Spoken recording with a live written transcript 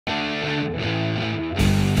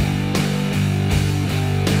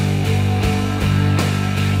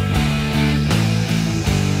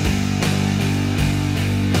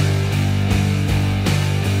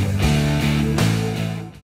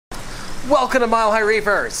Welcome to Mile High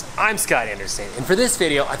Reefers. I'm Scott Anderson, and for this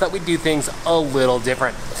video, I thought we'd do things a little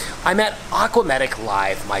different. I'm at Aqua Medic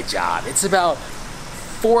Live, my job. It's about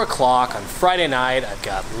 4 o'clock on Friday night. I've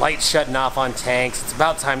got lights shutting off on tanks. It's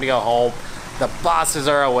about time to go home. The bosses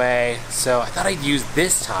are away, so I thought I'd use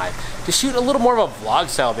this time to shoot a little more of a vlog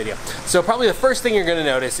style video. So probably the first thing you're gonna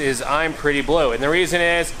notice is I'm pretty blue, and the reason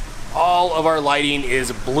is all of our lighting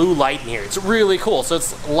is blue light in here. It's really cool, so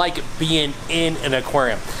it's like being in an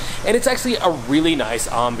aquarium. And it's actually a really nice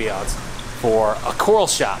ambiance for a coral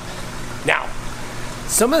shop. Now,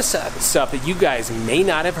 some of the stuff that you guys may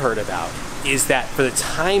not have heard about is that for the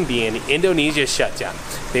time being, Indonesia shut down.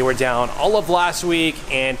 They were down all of last week,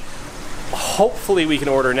 and hopefully we can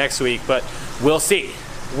order next week, but we'll see.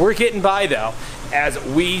 We're getting by though, as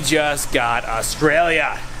we just got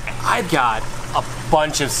Australia. I've got a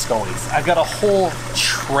bunch of scullies. I've got a whole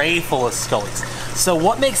tray full of scullies. So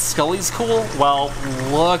what makes scullies cool? Well,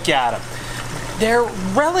 look at them. They're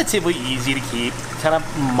relatively easy to keep, kind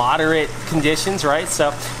of moderate conditions, right?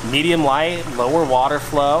 So medium light, lower water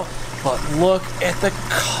flow, but look at the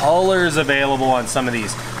colors available on some of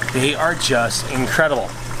these. They are just incredible.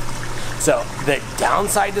 So the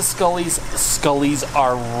downside to scullies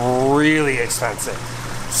are really expensive.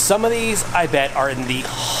 Some of these, I bet, are in the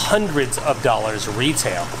hundreds of dollars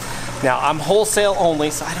retail. Now, I'm wholesale only,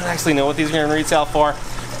 so I don't actually know what these are going to retail for,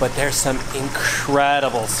 but there's some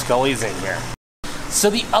incredible scullies in here. So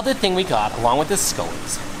the other thing we got, along with the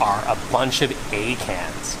scullies, are a bunch of A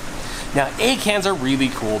cans. Now, A cans are really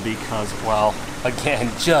cool because, well, again,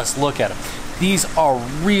 just look at them. These are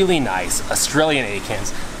really nice Australian A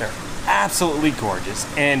cans. They're absolutely gorgeous,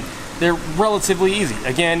 and they're relatively easy.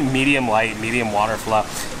 Again, medium light, medium water flow,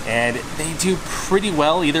 and they do pretty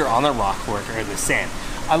well either on the rockwork or in the sand.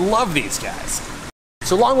 I love these guys.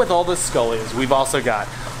 So along with all the scullies, we've also got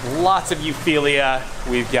lots of Euphilia.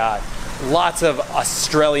 We've got lots of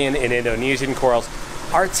Australian and Indonesian corals.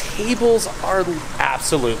 Our tables are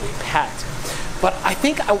absolutely packed. But I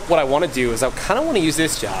think what I want to do is I kind of want to use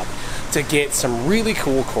this job to get some really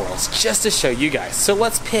cool corals just to show you guys. So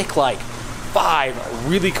let's pick like 5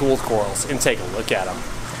 really cool corals and take a look at them.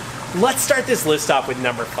 Let's start this list off with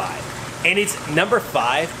number 5. And it's number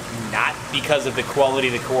 5, not because of the quality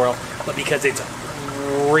of the coral, but because it's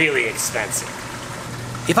really expensive.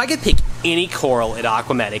 If I could pick any coral at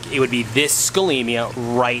Aqua Medic, it would be this Sculemia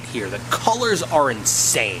right here. The colors are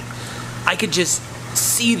insane. I could just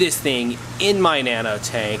see this thing in my nano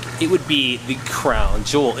tank. It would be the crown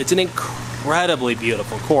jewel. It's an incredibly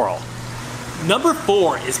beautiful coral. Number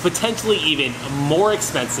 4 is potentially even more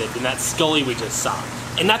expensive than that scully we just saw,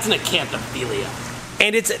 and that's an Acanthophilia.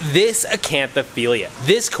 And it's this Acanthophilia.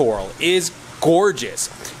 This coral is gorgeous.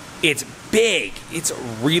 It's big. It's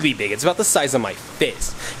really big. It's about the size of my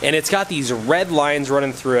fist, and it's got these red lines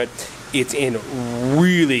running through it. It's in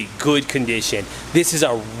really good condition. This is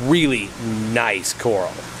a really nice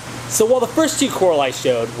coral. So while the first 2 coral I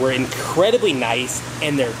showed were incredibly nice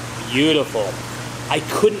and they're beautiful, I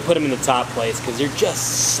couldn't put them in the top place because they're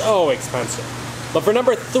just so expensive. But for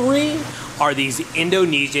number 3 are these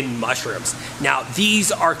Indonesian mushrooms. Now these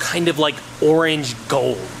are kind of like orange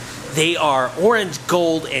gold. They are orange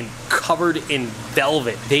gold and covered in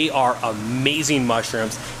velvet. They are amazing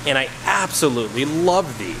mushrooms, and I absolutely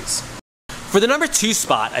love these. For the number 2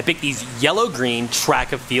 spot, I picked these yellow-green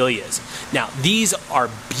Trachyphilias. Now, these are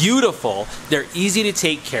beautiful. They're easy to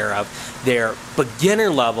take care of. They're beginner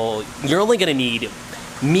level. You're only gonna need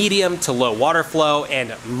medium to low water flow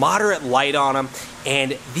and moderate light on them,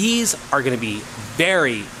 and these are gonna be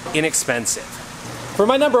very inexpensive. For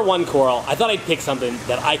my number 1 coral, I thought I'd pick something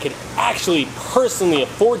that I could actually personally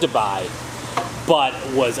afford to buy, but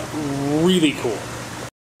was really cool.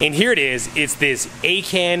 And here it is. It's this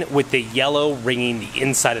acan with the yellow ringing the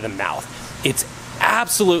inside of the mouth. It's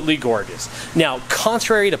absolutely gorgeous. Now,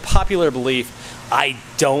 contrary to popular belief, I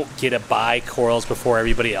don't get to buy corals before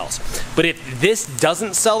everybody else. But if this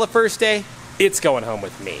doesn't sell the first day, it's going home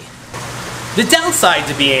with me. The downside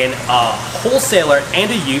to being a wholesaler and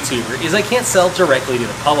a YouTuber is I can't sell directly to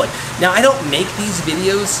the public. Now, I don't make these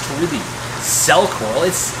videos to really sell coral.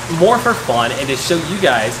 It's more for fun and to show you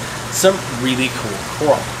guys some really cool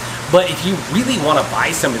coral. But if you really want to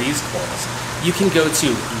buy some of these corals, you can go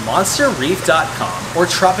to monsterreef.com or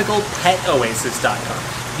tropicalpetoasis.com.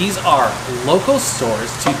 These are local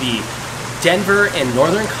stores to the Denver and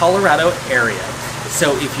northern Colorado area.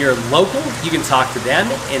 So if you're local, you can talk to them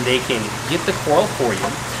and they can get the coral for you.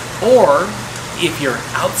 Or if you're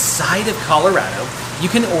outside of Colorado, you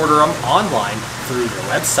can order them online through their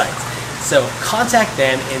website. So contact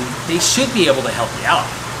them and they should be able to help you out.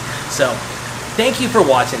 So thank you for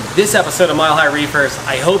watching this episode of Mile High Reefers.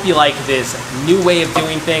 I hope you like this new way of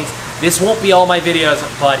doing things. This won't be all my videos,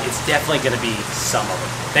 but it's definitely going to be some of them.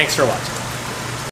 Thanks for watching.